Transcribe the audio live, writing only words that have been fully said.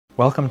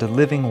Welcome to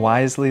Living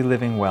Wisely,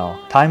 Living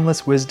Well,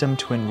 timeless wisdom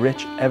to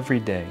enrich every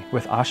day,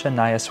 with Asha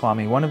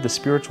Nayaswami, one of the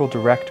spiritual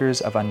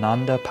directors of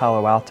Ananda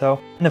Palo Alto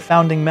and a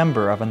founding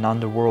member of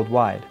Ananda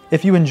Worldwide.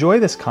 If you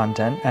enjoy this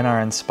content and are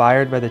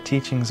inspired by the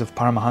teachings of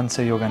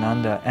Paramahansa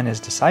Yogananda and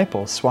his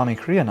disciple, Swami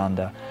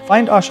Kriyananda,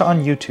 find Asha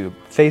on YouTube,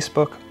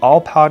 Facebook,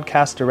 all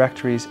podcast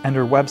directories, and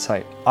her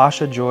website,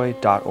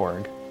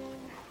 ashajoy.org.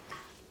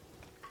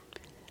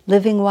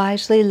 Living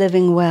Wisely,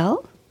 Living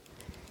Well,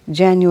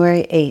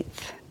 January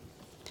 8th.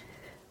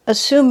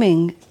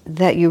 Assuming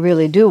that you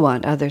really do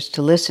want others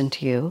to listen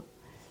to you,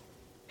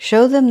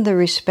 show them the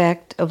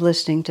respect of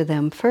listening to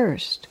them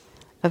first,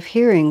 of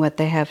hearing what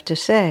they have to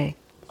say.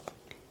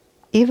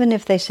 Even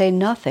if they say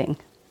nothing,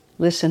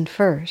 listen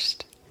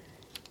first.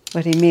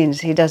 What he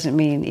means, he doesn't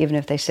mean even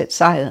if they sit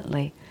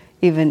silently,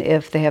 even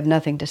if they have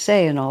nothing to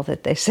say in all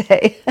that they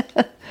say.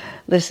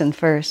 Listen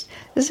first.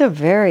 This is a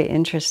very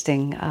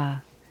interesting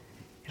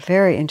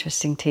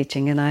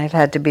teaching, and I've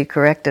had to be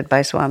corrected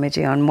by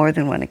Swamiji on more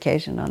than one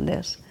occasion on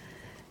this,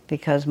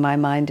 because my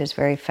mind is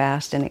very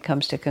fast and it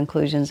comes to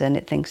conclusions and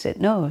it thinks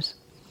it knows.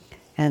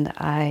 And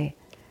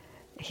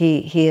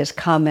he has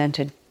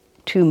commented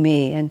to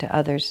me and to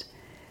others,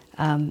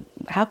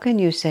 how can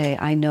you say,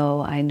 I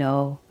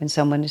know, when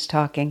someone is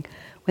talking,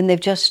 when they've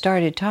just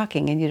started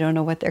talking and you don't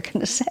know what they're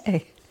going to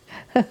say?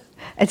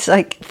 It's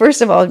like,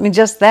 first of all, I mean,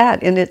 just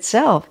that in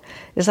itself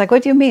is like,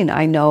 what do you mean,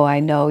 I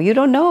know? You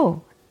don't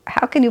know.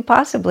 How can you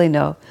possibly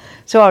know?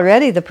 So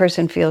already the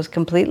person feels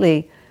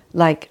completely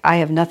like, I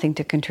have nothing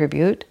to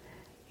contribute.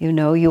 You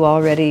know, you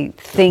already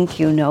think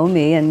you know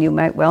me, and you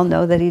might well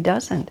know that he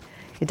doesn't.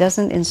 He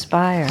doesn't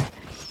inspire.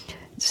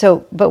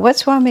 So, but what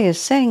Swami is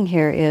saying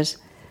here is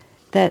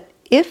that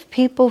if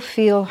people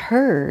feel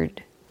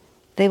heard,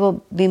 they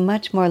will be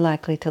much more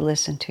likely to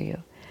listen to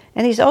you.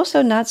 And he's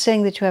also not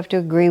saying that you have to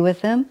agree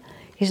with them.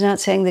 He's not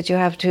saying that you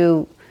have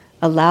to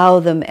allow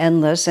them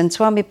endless. And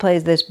Swami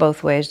plays this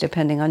both ways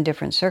depending on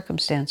different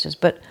circumstances.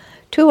 But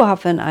too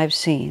often I've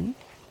seen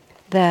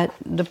that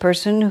the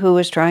person who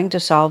is trying to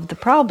solve the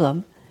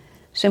problem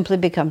simply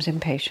becomes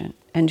impatient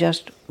and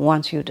just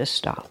wants you to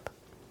stop.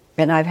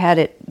 And I've had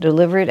it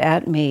delivered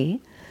at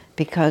me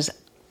because,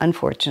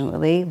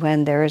 unfortunately,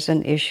 when there is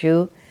an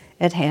issue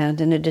at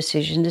hand and a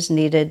decision is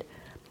needed,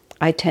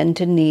 I tend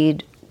to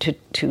need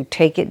to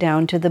take it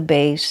down to the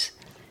base,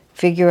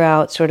 figure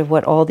out sort of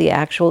what all the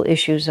actual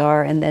issues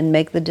are, and then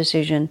make the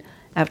decision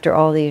after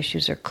all the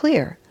issues are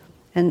clear.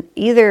 And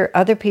either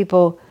other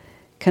people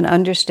can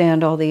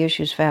understand all the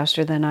issues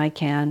faster than I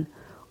can,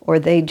 or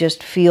they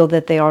just feel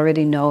that they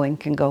already know and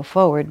can go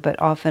forward.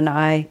 But often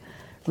I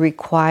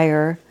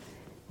require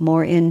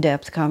more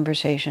in-depth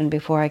conversation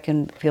before I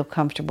can feel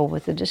comfortable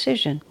with the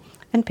decision.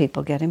 And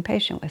people get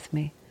impatient with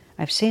me.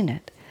 I've seen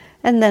it.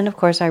 And then, of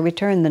course, I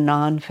return the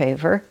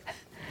non-favor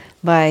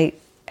by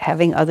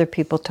having other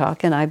people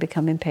talk, and I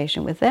become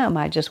impatient with them.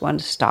 I just want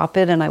to stop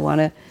it, and I want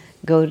to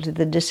go to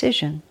the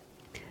decision.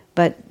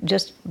 But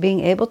just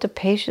being able to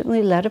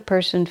patiently let a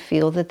person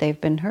feel that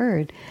they've been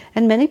heard.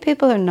 And many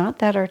people are not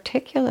that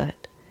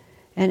articulate.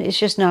 And it's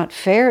just not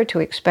fair to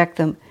expect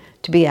them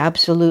to be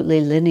absolutely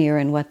linear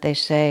in what they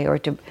say, or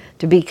to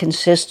be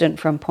consistent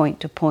from point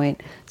to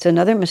point. It's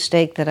another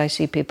mistake that I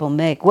see people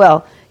make.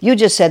 Well, you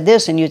just said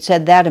this and you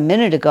said that a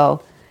minute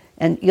ago.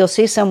 And you'll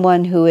see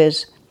someone who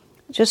is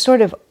just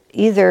sort of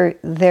either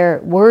their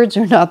words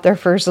are not their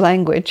first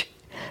language,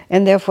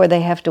 and therefore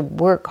they have to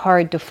work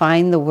hard to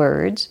find the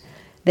words.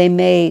 They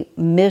may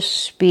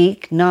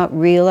misspeak, not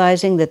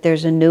realizing that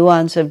there's a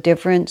nuance of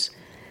difference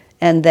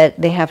and that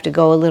they have to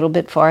go a little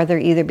bit farther,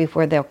 either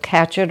before they'll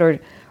catch it or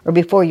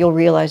before you'll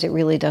realize it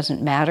really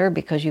doesn't matter,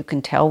 because you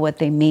can tell what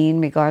they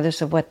mean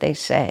regardless of what they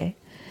say.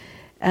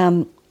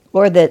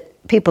 Or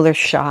that people are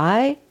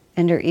shy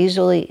and are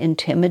easily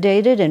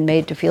intimidated and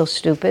made to feel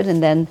stupid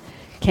and then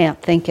can't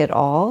think at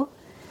all.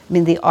 I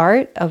mean, the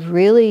art of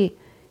really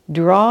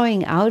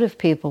drawing out of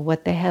people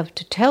what they have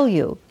to tell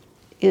you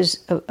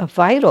is a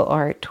vital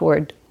art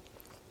toward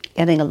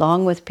getting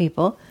along with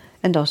people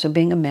and also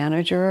being a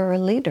manager or a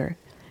leader.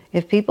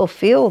 If people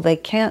feel they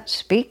can't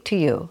speak to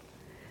you,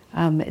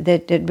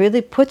 that it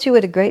really puts you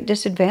at a great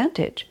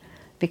disadvantage,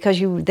 because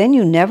then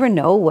you never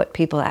know what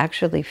people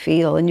actually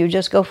feel, and you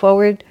just go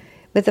forward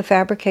with the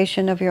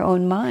fabrication of your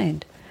own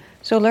mind.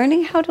 So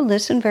learning how to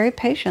listen very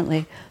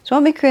patiently.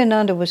 Swami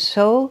Kriyananda was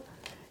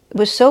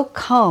so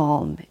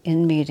calm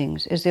in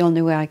meetings, is the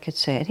only way I could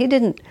say it. He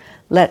didn't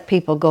let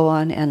people go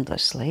on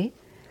endlessly,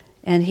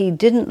 and he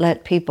didn't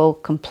let people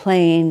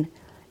complain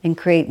and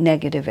create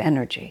negative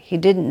energy. He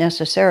didn't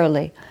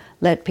necessarily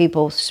let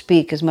people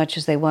speak as much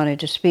as they wanted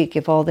to speak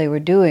if all they were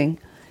doing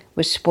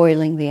was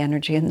spoiling the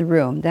energy in the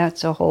room.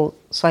 That's a whole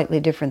slightly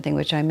different thing,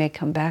 which I may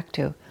come back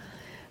to.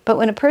 But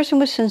when a person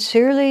was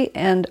sincerely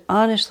and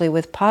honestly,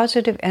 with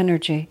positive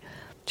energy,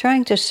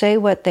 trying to say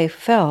what they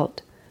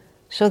felt,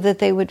 so that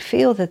they would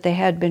feel that they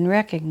had been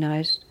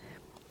recognized,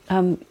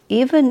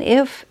 even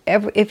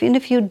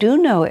if you do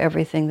know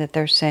everything that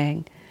they're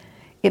saying,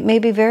 it may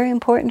be very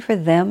important for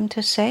them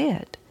to say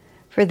it,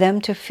 for them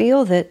to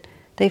feel that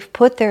they've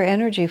put their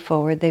energy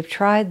forward, they've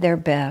tried their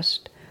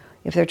best,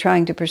 if they're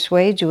trying to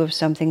persuade you of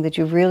something, that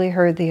you've really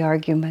heard the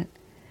argument.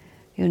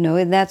 And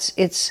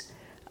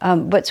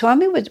but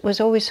Swami was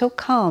always so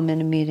calm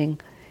in a meeting.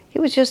 He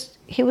would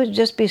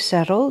just be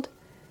settled,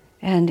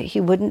 and he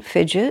wouldn't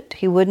fidget.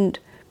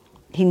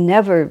 He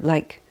never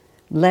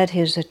let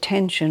his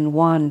attention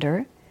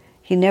wander.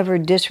 He never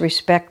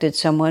disrespected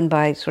someone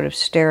by sort of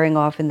staring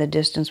off in the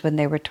distance when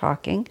they were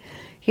talking.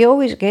 He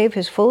always gave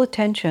his full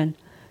attention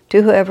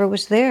to whoever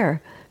was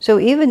there. So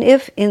even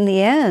if in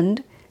the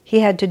end he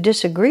had to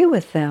disagree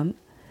with them,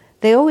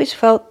 they always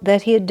felt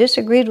that he had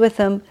disagreed with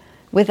them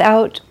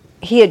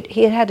he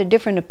had a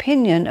different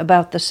opinion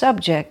about the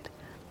subject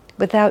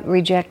without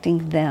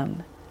rejecting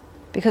them.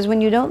 Because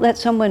when you don't let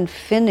someone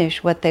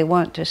finish what they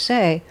want to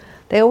say,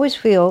 they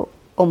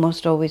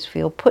almost always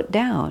feel put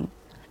down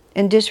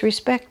and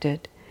disrespected.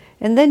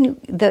 And then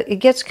it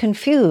gets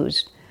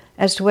confused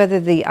as to whether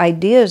the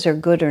ideas are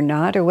good or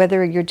not, or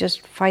whether you're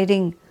just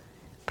fighting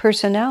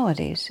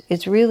personalities.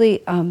 It's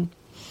really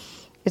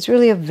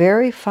a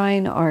very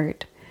fine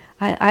art.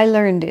 I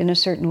learned in a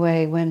certain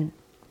way when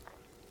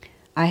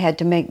I had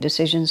to make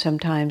decisions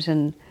sometimes,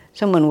 and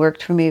someone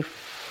worked for me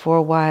for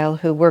a while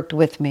who worked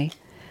with me.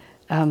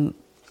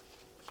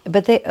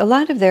 But a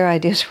lot of their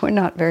ideas were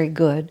not very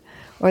good,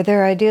 or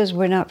their ideas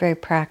were not very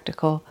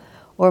practical,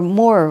 or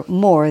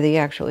more the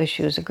actual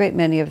issues. A great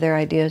many of their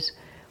ideas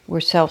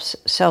were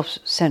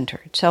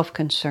self-centered,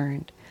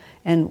 self-concerned,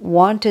 and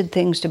wanted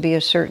things to be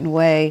a certain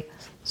way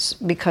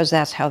because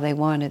that's how they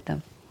wanted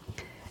them.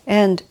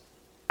 And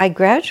I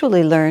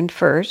gradually learned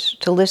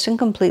first to listen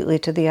completely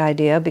to the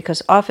idea,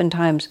 because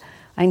oftentimes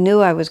I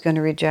knew I was going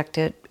to reject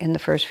it in the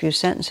first few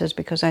sentences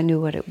because I knew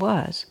what it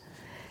was.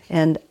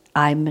 And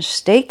I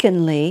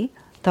mistakenly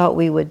thought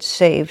we would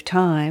save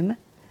time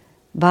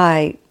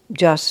by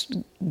just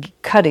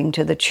cutting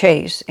to the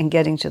chase and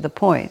getting to the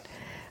point.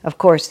 Of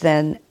course,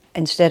 then,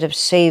 instead of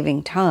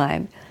saving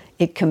time,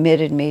 it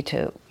committed me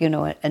to,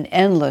 an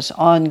endless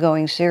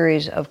ongoing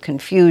series of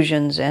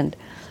confusions and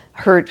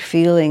hurt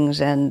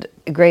feelings and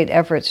great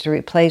efforts to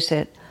replace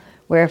it,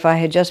 where if I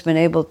had just been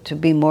able to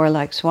be more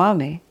like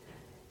Swami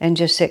and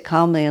just sit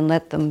calmly and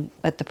let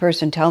the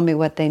person tell me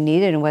what they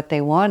needed and what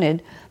they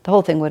wanted, the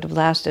whole thing would have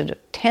lasted a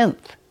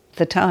tenth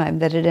the time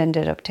that it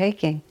ended up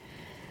taking.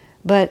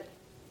 But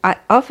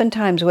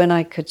oftentimes when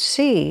I could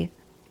see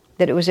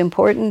that it was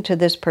important to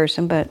this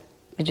person, but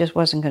it just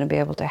wasn't going to be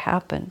able to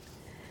happen,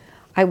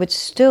 I would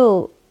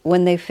still,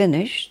 when they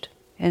finished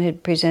and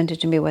had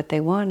presented to me what they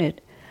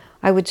wanted,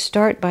 I would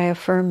start by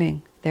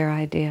affirming their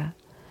idea,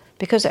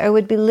 because I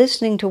would be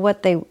listening to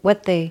what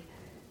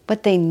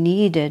they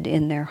needed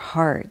in their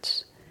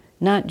hearts,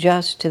 not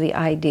just to the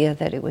idea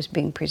that it was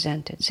being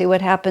presented. See,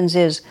 what happens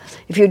is,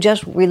 if you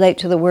just relate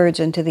to the words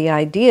and to the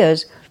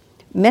ideas,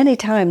 many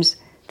times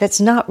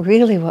that's not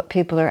really what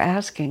people are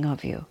asking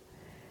of you.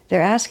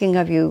 They're asking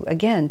of you,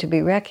 again, to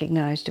be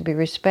recognized, to be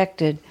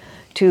respected,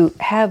 to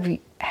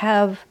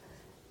have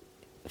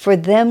for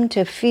them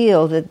to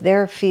feel that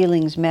their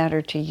feelings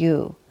matter to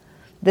you,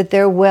 that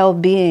their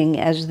well-being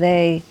as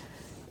they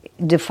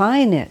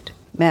define it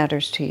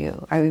matters to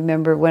you. I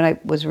remember when I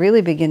was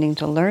really beginning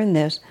to learn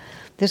this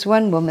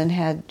one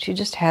woman she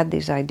just had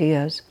these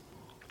ideas.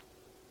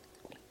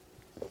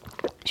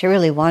 She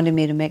really wanted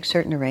me to make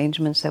certain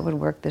arrangements that would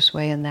work this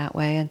way and that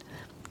way, and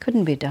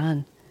couldn't be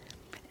done.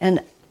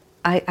 And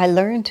I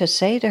learned to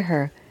say to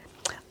her,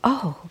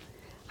 "Oh,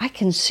 I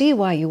can see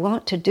why you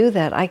want to do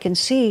that. I can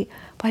see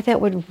why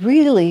that would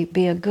really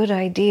be a good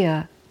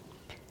idea.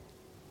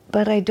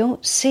 But I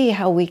don't see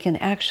how we can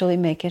actually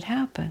make it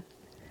happen."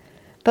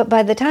 But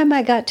by the time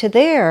I got to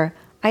there,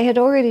 I had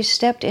already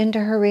stepped into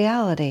her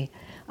reality.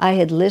 I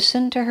had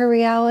listened to her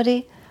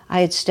reality.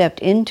 I had stepped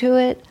into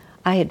it.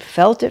 I had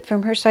felt it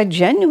from her side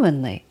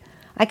genuinely.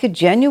 I could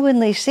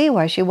genuinely see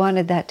why she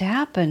wanted that to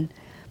happen.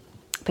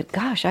 But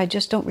gosh, I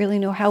just don't really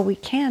know how we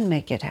can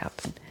make it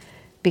happen.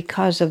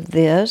 Because of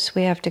this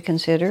we have to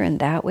consider, and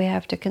that we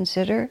have to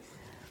consider.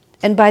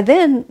 And by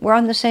then, we're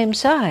on the same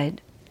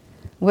side.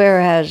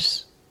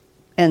 Whereas,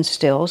 and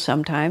still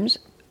sometimes,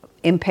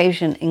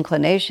 impatient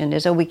inclination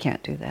is, "Oh, we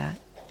can't do that.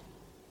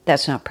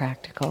 That's not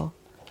practical.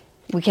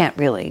 We can't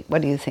really,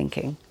 what are you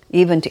thinking?"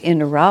 Even to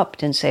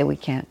interrupt and say we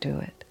can't do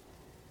it.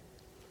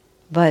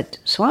 But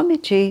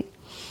Swamiji,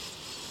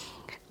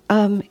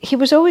 he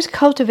was always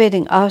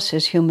cultivating us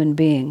as human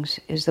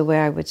beings, is the way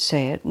I would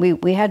say it.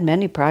 We had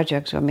many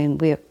projects. I mean,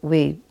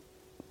 we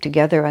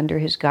together under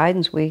his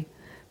guidance, we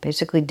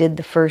basically did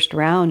the first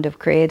round of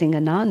creating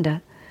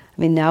Ananda.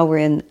 I mean, now we're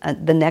in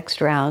the next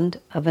round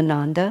of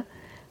Ananda,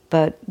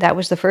 but that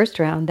was the first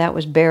round. That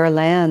was bare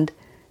land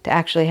to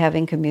actually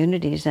having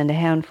communities and a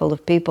handful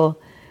of people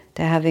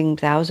to having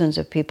thousands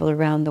of people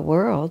around the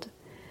world.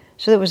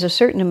 So there was a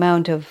certain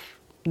amount of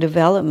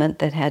development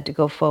that had to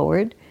go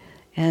forward,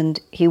 and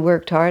he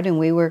worked hard and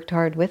we worked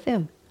hard with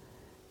him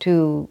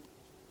to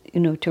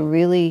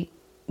really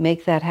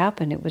make that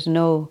happen. It was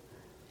no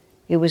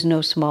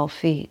small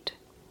feat.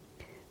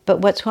 But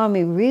what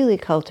Swami really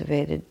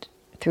cultivated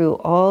through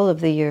all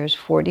of the years,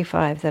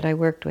 45 that I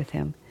worked with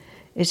him,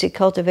 is he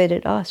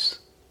cultivated us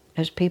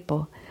as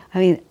people. I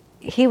mean,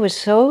 he was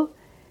so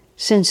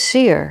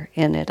sincere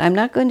in it. I'm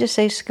not going to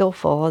say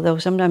skillful, although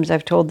sometimes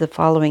I've told the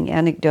following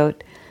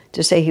anecdote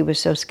to say he was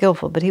so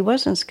skillful, but he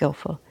wasn't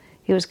skillful.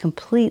 He was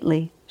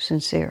completely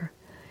sincere.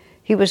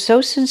 He was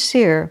so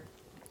sincere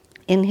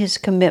in his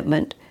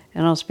commitment,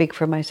 and I'll speak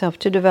for myself,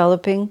 to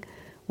developing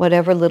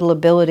whatever little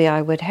ability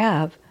I would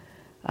have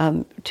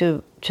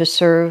to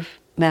serve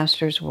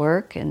Master's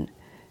work and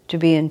to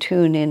be in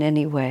tune in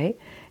any way.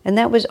 And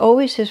that was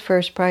always his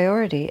first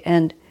priority.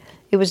 And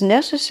it was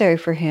necessary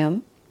for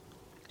him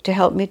to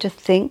help me to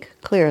think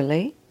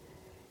clearly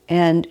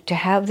and to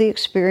have the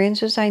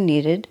experiences I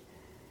needed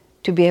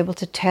to be able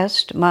to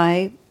test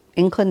my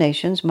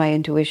inclinations, my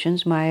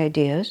intuitions, my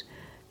ideas,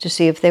 to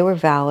see if they were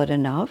valid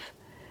enough,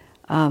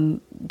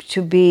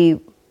 to be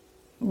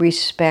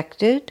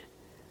respected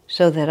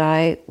so that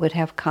I would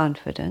have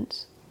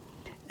confidence.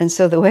 And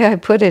so the way I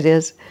put it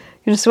is,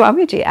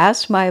 Swamiji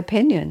asked my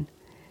opinion.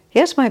 He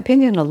asked my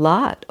opinion a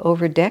lot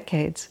over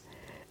decades.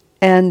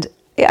 And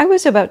I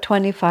was about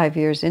 25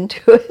 years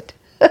into it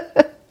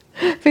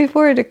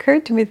before it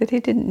occurred to me that he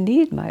didn't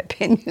need my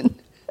opinion.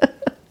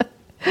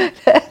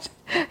 That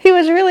he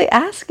was really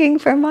asking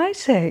for my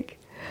sake.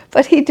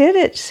 But he did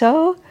it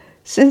so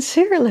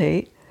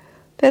sincerely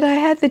that I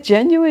had the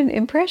genuine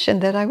impression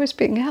that I was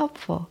being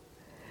helpful.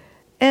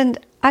 And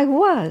I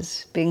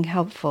was being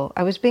helpful.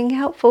 I was being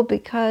helpful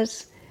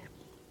because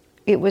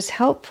it was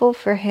helpful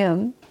for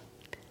him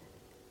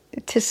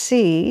to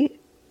see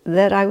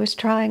that I was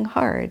trying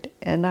hard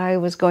and I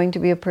was going to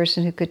be a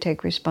person who could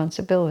take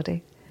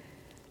responsibility.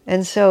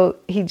 And so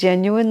he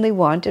genuinely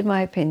wanted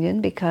my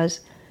opinion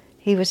because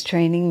he was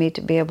training me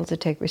to be able to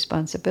take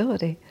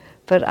responsibility.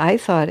 But I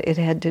thought it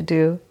had to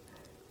do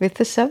with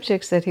the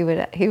subjects that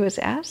he was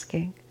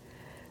asking.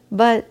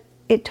 But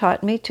it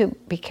taught me to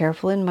be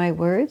careful in my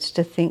words,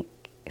 to think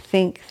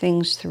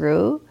things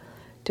through,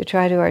 to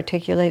try to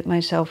articulate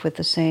myself with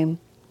the same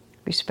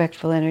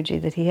respectful energy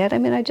that he had. I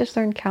mean, I just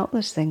learned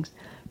countless things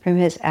from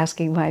his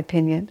asking my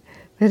opinion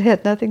that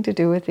had nothing to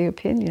do with the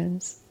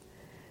opinions.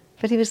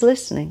 But he was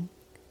listening.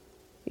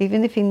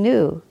 Even if he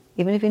knew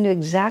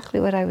exactly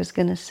what I was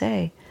going to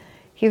say,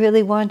 he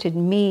really wanted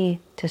me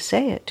to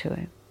say it to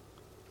him.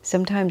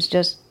 Sometimes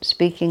just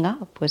speaking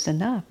up was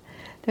enough.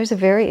 There's a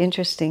very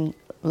interesting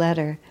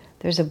letter.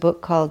 There's a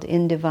book called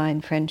In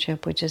Divine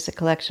Friendship, which is a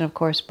collection of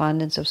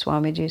correspondence of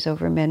Swamiji's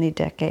over many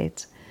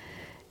decades.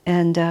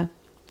 And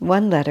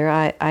one letter,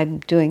 I'm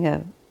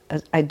doing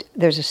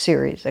there's a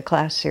series, a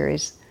class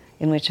series,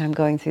 in which I'm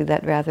going through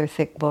that rather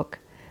thick book,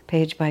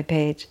 page by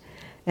page.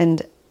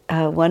 And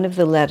one of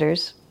the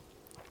letters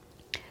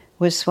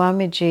was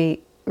Swamiji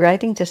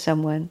writing to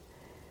someone,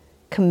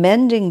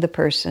 commending the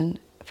person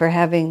for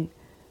having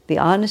the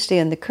honesty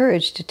and the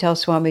courage to tell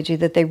Swamiji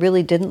that they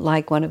really didn't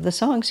like one of the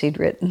songs he'd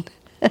written.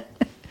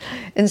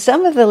 In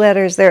some of the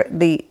letters,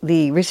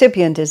 the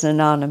recipient is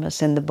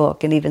anonymous in the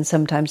book, and even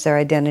sometimes their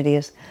identity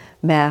is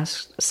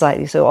masked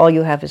slightly, so all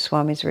you have is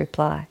Swami's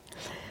reply.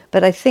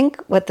 But I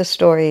think what the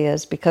story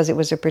is, because it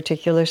was a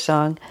particular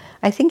song,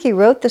 I think he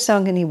wrote the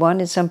song and he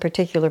wanted some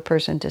particular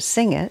person to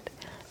sing it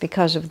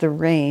because of the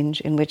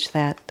range in which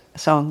that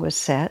song was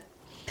set.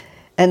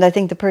 And I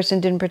think the person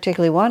didn't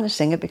particularly want to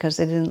sing it because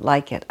they didn't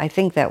like it. I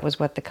think that was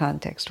what the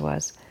context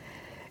was.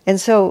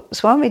 And so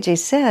Swamiji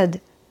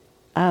said,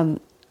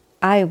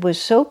 I was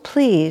so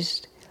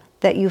pleased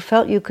that you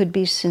felt you could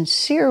be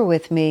sincere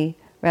with me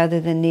rather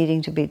than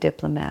needing to be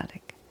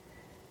diplomatic.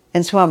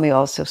 And Swami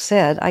also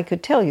said, I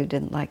could tell you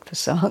didn't like the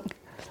song,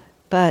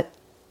 but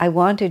I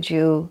wanted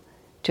you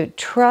to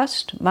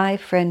trust my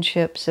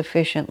friendship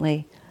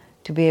sufficiently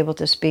to be able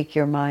to speak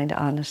your mind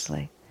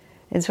honestly.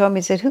 And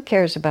Swami said, who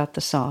cares about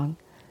the song?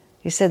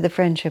 He said, the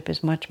friendship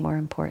is much more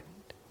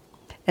important.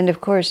 And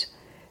of course,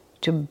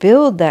 to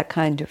build that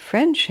kind of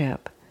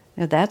friendship,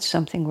 that's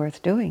something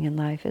worth doing in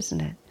life, isn't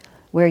it?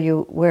 Where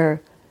you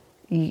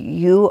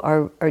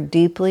are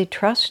deeply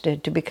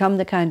trusted, to become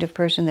the kind of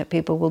person that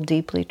people will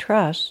deeply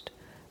trust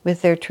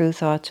with their true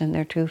thoughts and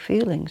their true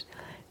feelings,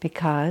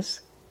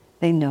 because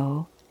they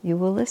know you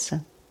will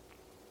listen.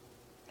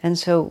 And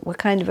so what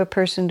kind of a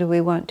person do we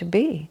want to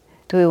be?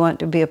 Do we want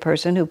to be a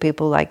person who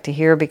people like to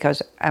hear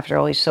because, after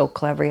all, he's so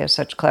clever, he has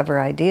such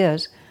clever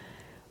ideas?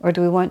 Or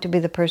do we want to be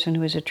the person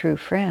who is a true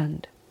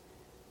friend,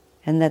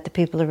 and that the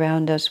people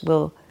around us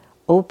will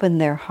open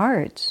their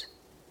hearts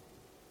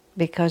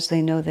because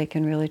they know they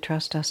can really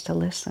trust us to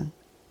listen?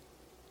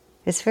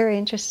 It's very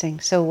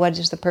interesting. So what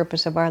is the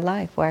purpose of our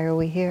life? Why are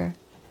we here?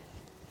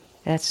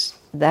 That's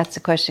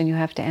the question you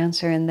have to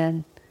answer, and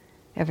then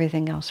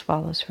everything else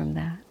follows from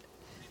that.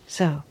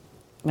 So,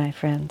 my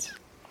friends,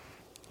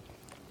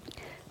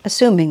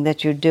 assuming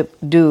that you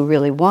do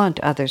really want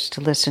others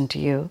to listen to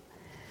you,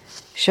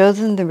 show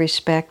them the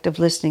respect of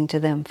listening to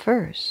them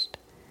first,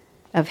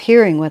 of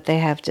hearing what they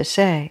have to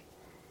say.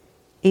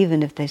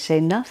 Even if they say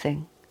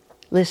nothing,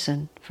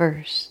 listen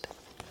first.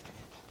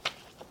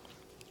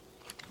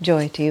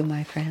 Joy to you,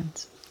 my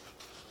friends.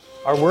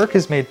 Our work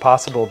is made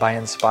possible by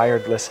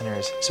inspired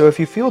listeners, so if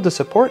you feel to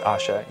support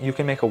Asha, you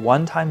can make a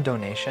one-time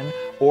donation,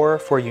 or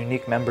for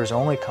unique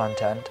members-only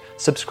content,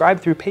 subscribe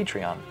through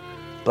Patreon.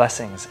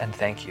 Blessings and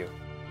thank you.